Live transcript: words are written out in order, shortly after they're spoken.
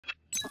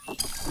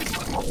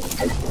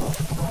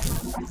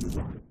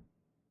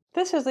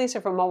This is Lisa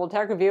from Mobile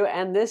Tech Review,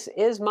 and this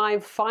is my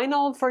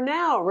final, for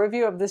now,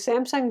 review of the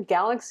Samsung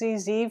Galaxy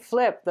Z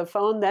Flip, the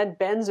phone that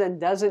bends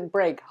and doesn't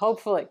break,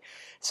 hopefully.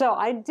 So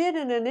I did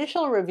an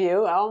initial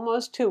review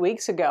almost 2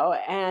 weeks ago,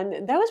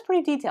 and that was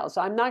pretty detailed.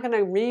 So I'm not going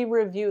to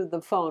re-review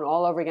the phone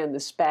all over again, the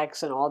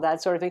specs and all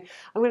that sort of thing.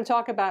 I'm going to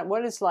talk about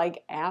what it's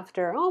like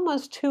after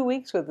almost 2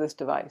 weeks with this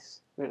device.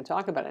 We're going to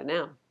talk about it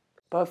now.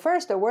 But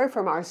first, a word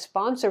from our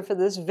sponsor for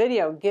this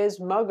video,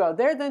 Gizmodo.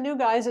 They're the new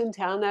guys in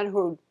town that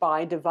who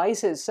buy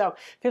devices. So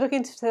if you're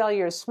looking to sell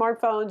your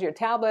smartphones, your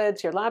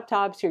tablets, your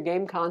laptops, your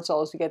game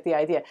consoles, you get the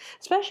idea.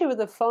 Especially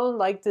with a phone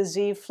like the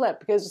Z Flip,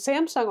 because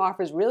Samsung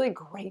offers really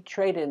great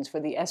trade-ins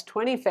for the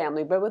S20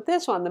 family. But with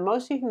this one, the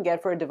most you can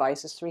get for a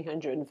device is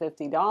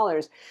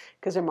 $350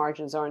 because their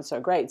margins aren't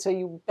so great. So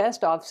you're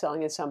best off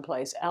selling it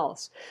someplace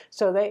else.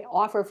 So they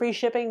offer free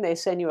shipping. They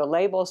send you a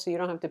label so you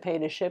don't have to pay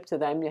to ship to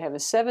them. You have a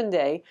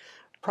 7-day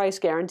price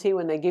guarantee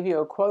when they give you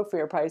a quote for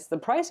your price. The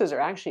prices are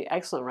actually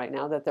excellent right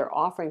now that they're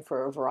offering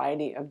for a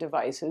variety of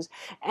devices.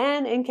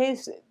 And in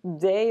case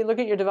they look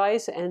at your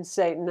device and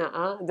say,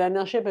 nah, then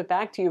they'll ship it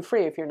back to you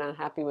free if you're not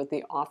happy with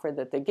the offer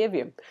that they give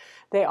you.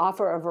 They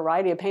offer a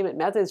variety of payment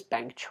methods,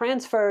 bank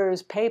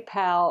transfers,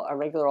 PayPal, a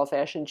regular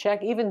old-fashioned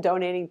check, even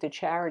donating to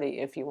charity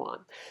if you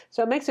want.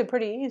 So it makes it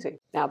pretty easy.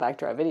 Now back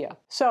to our video.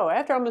 So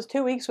after almost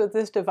 2 weeks with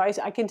this device,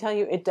 I can tell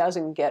you it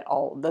doesn't get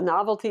old. The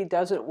novelty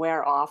doesn't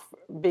wear off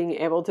being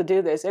able to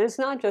do this. And it's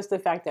not just the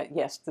fact that,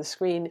 yes, the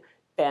screen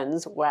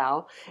bends,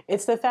 wow.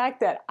 It's the fact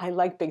that I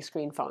like big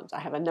screen phones.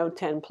 I have a Note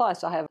 10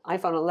 Plus. I have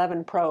iPhone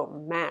 11 Pro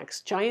Max,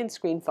 giant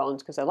screen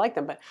phones because I like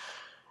them. But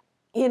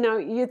you know,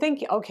 you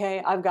think,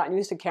 okay, I've gotten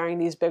used to carrying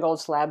these big old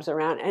slabs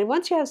around. And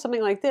once you have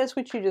something like this,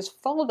 which you just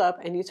fold up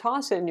and you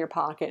toss it in your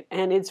pocket,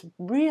 and it's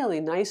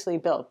really nicely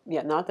built,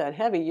 yet not that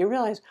heavy, you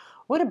realize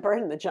what a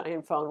burden the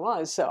giant phone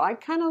was. So I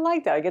kind of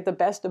like that. I get the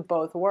best of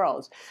both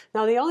worlds.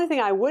 Now, the only thing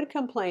I would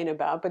complain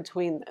about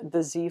between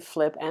the Z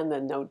Flip and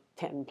the Note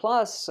 10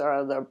 Plus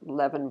or the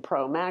 11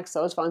 Pro Max,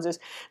 those phones, is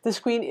the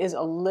screen is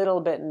a little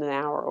bit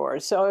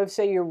narrower. So if,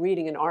 say, you're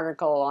reading an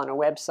article on a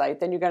website,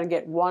 then you're going to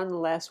get one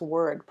less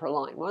word per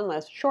line, one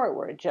less short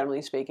word,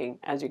 generally speaking,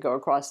 as you go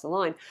across the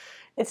line.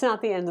 It's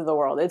not the end of the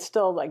world. It's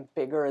still like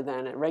bigger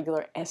than a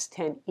regular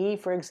S10e,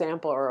 for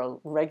example, or a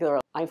regular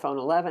iPhone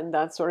 11,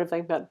 that sort of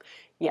thing. But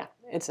yeah,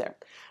 it's there.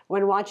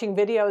 When watching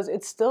videos,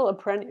 it's still a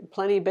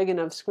plenty big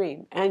enough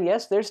screen. And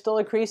yes, there's still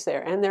a crease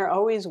there, and there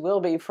always will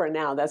be for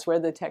now. That's where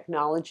the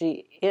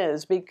technology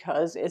is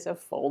because it's a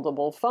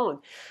foldable phone.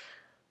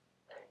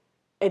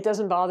 It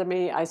doesn't bother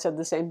me. I said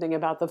the same thing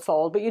about the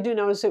fold, but you do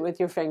notice it with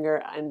your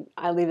finger, and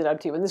I leave it up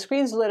to you. When the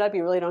screen's lit up,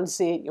 you really don't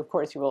see it. Of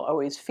course, you will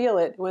always feel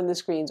it. When the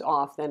screen's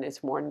off, then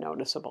it's more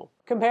noticeable.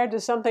 Compared to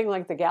something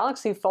like the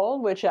Galaxy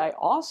Fold, which I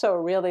also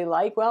really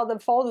like, well, the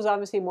Fold is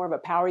obviously more of a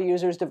power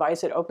user's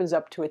device. It opens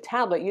up to a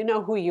tablet. You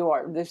know who you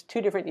are. There's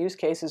two different use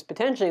cases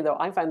potentially, though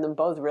I find them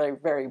both really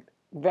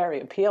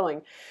very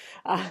appealing.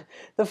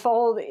 The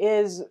Fold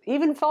is,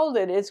 even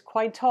folded, it's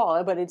quite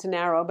tall, but it's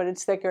narrow, but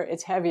it's thicker,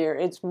 it's heavier,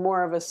 it's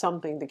more of a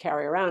something to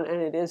carry around,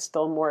 and it is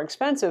still more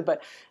expensive,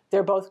 but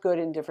they're both good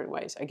in different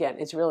ways. Again,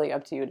 it's really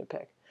up to you to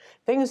pick.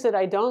 Things that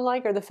I don't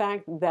like are the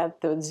fact that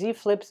the Z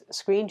Flip's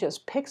screen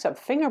just picks up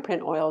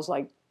fingerprint oils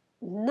like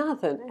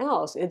nothing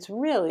else. It's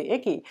really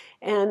icky.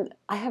 And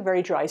I have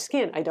very dry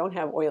skin. I don't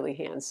have oily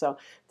hands. So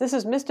this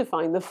is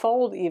mystifying. The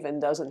Fold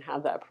even doesn't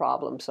have that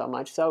problem so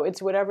much. So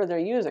it's whatever they're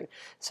using.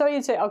 So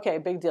you'd say, okay,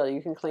 big deal,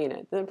 you can clean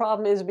it. The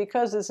problem is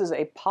because this is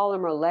a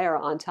polymer layer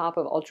on top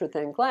of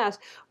ultra-thin glass,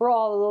 we're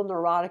all a little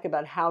neurotic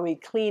about how we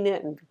clean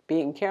it and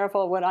being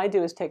careful. What I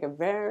do is take a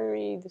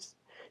very,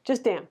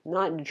 just damp,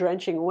 not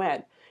drenching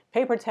wet,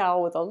 paper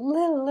towel with a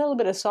little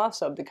bit of soft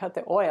soap to cut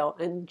the oil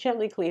and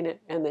gently clean it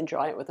and then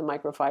dry it with a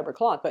microfiber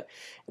cloth. But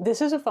this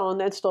is a phone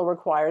that still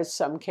requires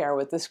some care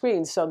with the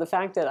screen. So the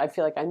fact that I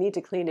feel like I need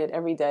to clean it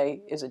every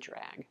day is a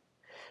drag.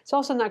 It's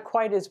also not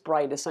quite as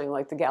bright as something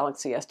like the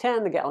Galaxy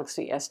S10, the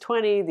Galaxy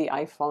S20, the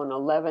iPhone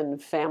 11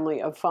 family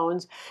of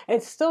phones.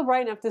 It's still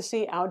bright enough to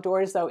see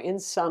outdoors, though, in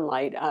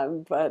sunlight,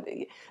 but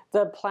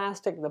the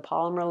plastic, the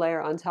polymer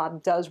layer on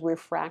top does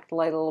refract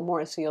light a little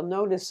more, so you'll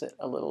notice it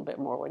a little bit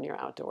more when you're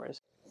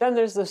outdoors. Then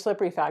there's the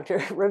slippery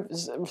factor.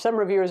 Some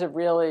reviewers have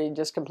really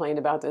just complained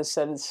about this,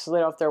 said it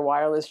slid off their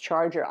wireless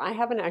charger. I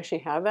haven't actually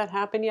had that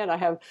happen yet. I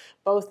have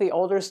both the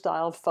older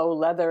style faux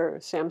leather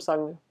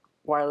Samsung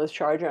wireless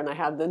charger, and I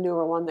have the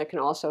newer one that can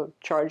also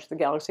charge the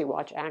Galaxy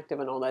Watch Active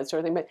and all that sort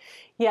of thing. But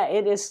yeah,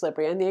 it is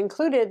slippery. And the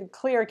included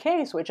clear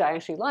case, which I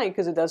actually like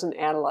because it doesn't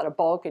add a lot of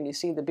bulk and you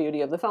see the beauty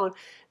of the phone,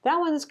 that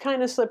one's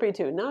kind of slippery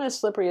too. Not as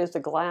slippery as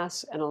the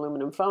glass and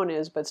aluminum phone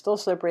is, but still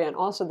slippery. And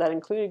also that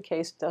included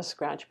case does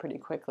scratch pretty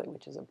quickly,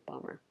 which is a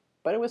bummer.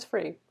 But it was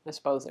free. I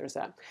suppose there's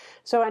that.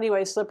 So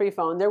anyway, slippery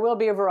phone. There will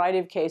be a variety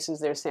of cases.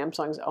 There's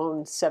Samsung's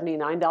own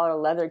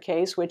 $79 leather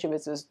case, which if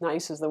it's as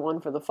nice as the one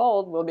for the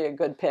Fold, will be a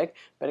good pick,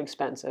 but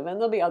expensive. And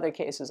there'll be other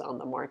cases on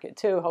the market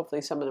too.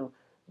 Hopefully some of them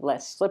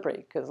less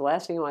slippery, because the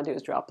last thing you want to do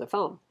is drop the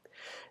phone.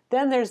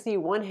 Then there's the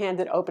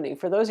one-handed opening.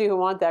 For those of you who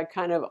want that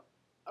kind of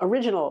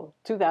original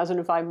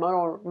 2005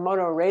 Moto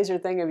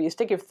Razr thing, if you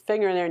stick your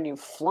finger in there and you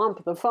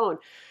flump the phone.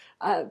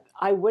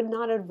 I would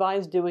not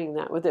advise doing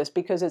that with this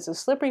because it's a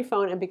slippery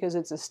phone and because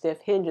it's a stiff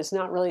hinge. It's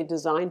not really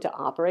designed to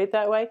operate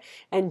that way.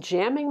 And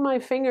jamming my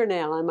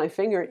fingernail and my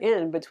finger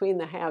in between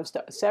the halves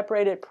to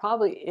separate it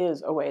probably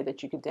is a way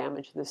that you could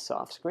damage this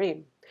soft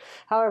screen.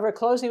 However,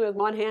 closing with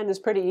one hand is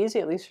pretty easy,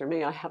 at least for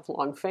me. I have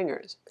long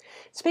fingers.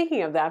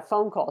 Speaking of that,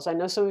 phone calls. I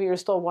know some of you are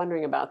still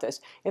wondering about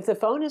this. If the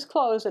phone is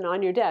closed and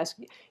on your desk,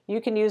 you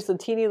can use the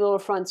teeny little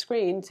front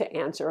screen to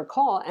answer a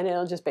call, and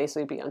it'll just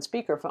basically be on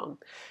speakerphone.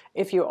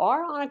 If you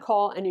are on a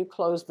call and you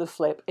close the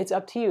flip, it's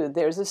up to you.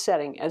 There's a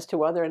setting as to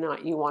whether or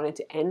not you want it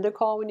to end a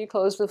call when you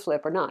close the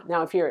flip or not.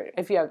 Now, if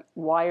you have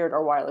wired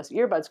or wireless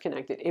earbuds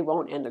connected, it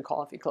won't end a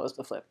call if you close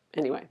the flip.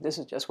 Anyway, this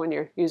is just when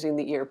you're using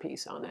the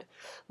earpiece on it.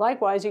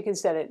 Likewise, you can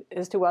set it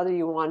as to whether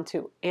you want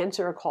to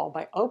answer a call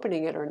by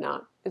opening it or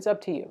not. It's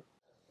up to you.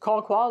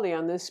 Call quality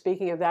on this,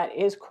 speaking of that,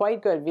 is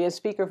quite good via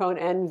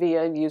speakerphone and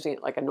via using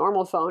it like a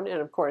normal phone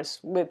and, of course,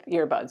 with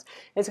earbuds.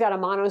 It's got a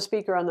mono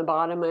speaker on the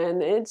bottom,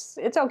 and it's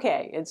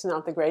okay. It's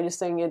not the greatest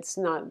thing. It's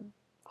not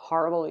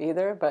horrible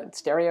either, but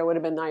stereo would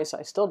have been nice.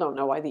 I still don't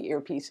know why the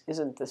earpiece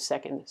isn't the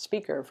second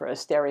speaker for a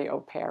stereo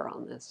pair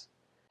on this.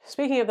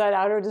 Speaking of that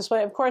outer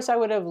display, of course, I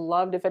would have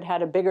loved if it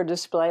had a bigger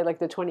display like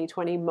the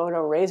 2020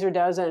 Moto Razr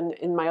does. And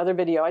in my other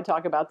video, I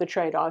talk about the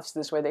trade-offs.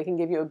 This way they can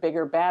give you a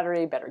bigger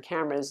battery, better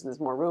cameras. There's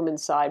more room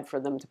inside for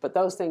them to put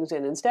those things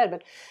in instead.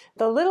 But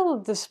the little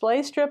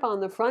display strip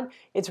on the front,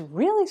 it's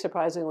really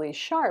surprisingly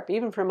sharp,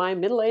 even for my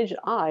middle-aged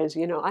eyes.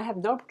 You know, I have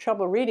no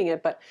trouble reading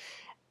it, but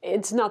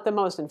it's not the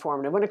most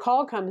informative. When a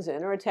call comes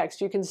in or a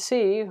text, you can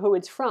see who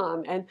it's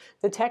from, and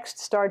the text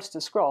starts to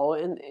scroll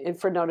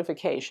for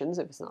notifications,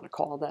 if it's not a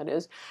call, that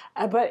is.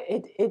 But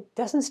it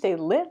doesn't stay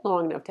lit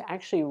long enough to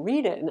actually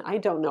read it, and I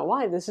don't know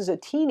why. This is a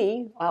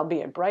teeny,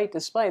 albeit bright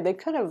display. They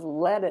could have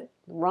let it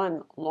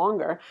run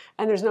longer,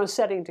 and there's no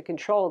setting to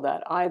control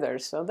that either,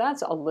 so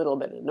that's a little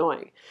bit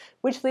annoying,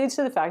 which leads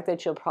to the fact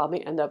that you'll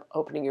probably end up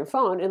opening your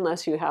phone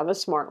unless you have a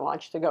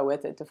smartwatch to go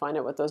with it to find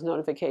out what those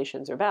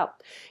notifications are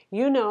about.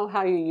 You know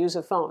how you use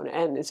a phone,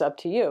 and it's up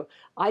to you.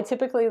 I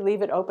typically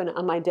leave it open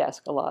on my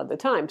desk a lot of the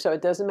time, so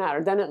it doesn't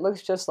matter. Then it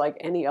looks just like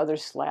any other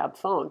slab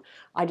phone.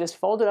 I just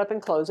fold it up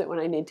and close it when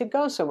I need to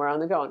go somewhere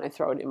on the go, and I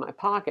throw it in my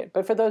pocket.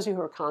 But for those of you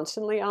who are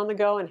constantly on the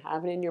go and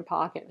have it in your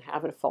pocket and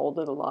have it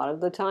folded a lot of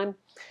the time,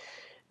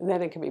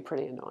 then it can be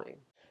pretty annoying.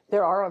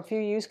 There are a few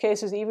use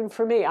cases even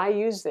for me. I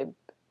use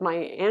my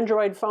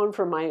Android phone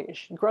for my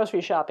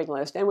grocery shopping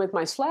list. And with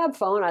my slab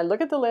phone, I look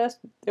at the list,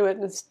 do it,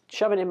 and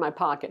shove it in my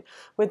pocket.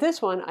 With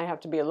this one, I have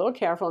to be a little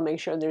careful and make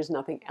sure there's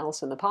nothing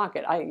else in the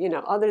pocket.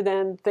 Other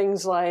than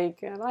things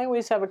like, I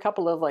always have a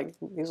couple of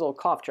these little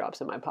cough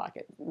drops in my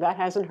pocket. That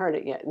hasn't hurt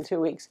it yet in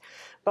 2 weeks.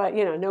 But,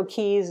 no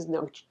keys,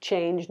 no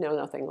change, no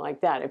nothing like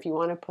that. If you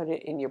want to put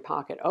it in your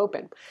pocket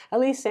open.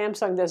 At least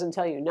Samsung doesn't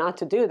tell you not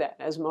to do that,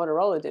 as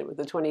Motorola did with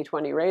the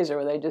 2020 Razr,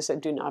 where they just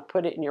said, do not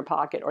put it in your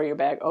pocket or your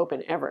bag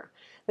open ever.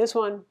 This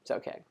one, it's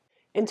okay.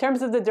 In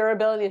terms of the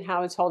durability and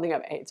how it's holding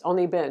up, it's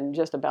only been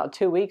just about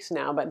 2 weeks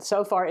now, but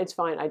so far it's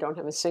fine. I don't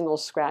have a single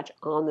scratch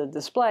on the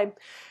display,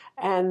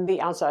 and the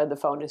outside of the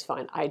phone is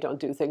fine. I don't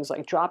do things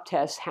like drop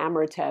tests,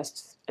 hammer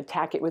tests,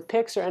 attack it with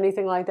pics or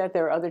anything like that.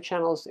 There are other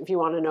channels if you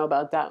want to know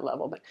about that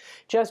level, but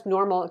just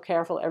normal,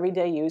 careful,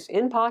 everyday use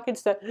in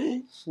pockets that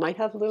might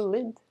have a little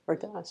lint or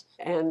dust,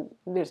 and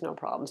there's no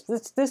problems.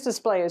 This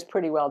display is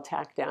pretty well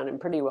tacked down and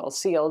pretty well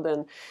sealed,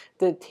 and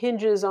the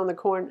hinges on the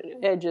corner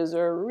edges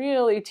are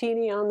really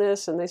teeny on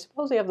this, and they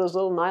supposedly have those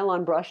little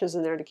nylon brushes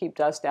in there to keep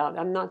dust out.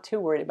 I'm not too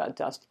worried about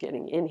dust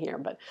getting in here,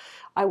 but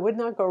I would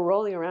not go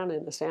rolling around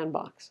in the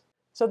sandbox.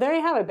 So there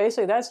you have it.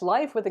 Basically, that's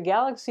life with the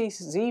Galaxy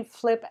Z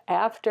Flip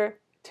after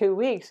 2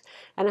 weeks.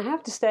 And I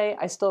have to say,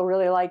 I still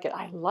really like it.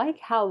 I like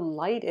how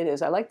light it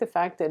is. I like the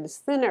fact that it's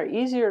thinner,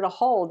 easier to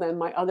hold than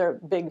my other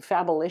big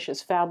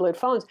fabulicious phablet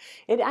phones.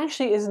 It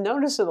actually is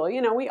noticeable.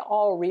 We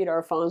all read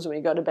our phones when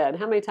we go to bed.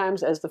 How many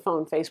times has the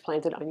phone face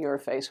planted on your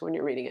face when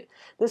you're reading it?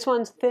 This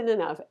one's thin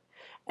enough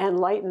and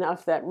light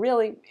enough that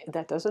really,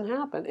 that doesn't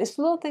happen. It's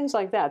little things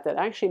like that that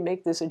actually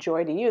make this a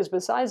joy to use,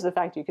 besides the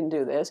fact you can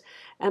do this,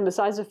 and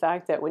besides the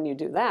fact that when you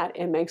do that,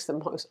 it makes the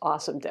most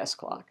awesome desk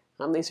clock.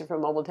 I'm Lisa from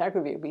Mobile Tech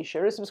Review. Be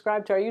sure to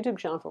subscribe to our YouTube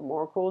channel for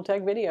more cool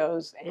tech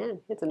videos and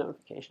hit the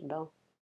notification bell.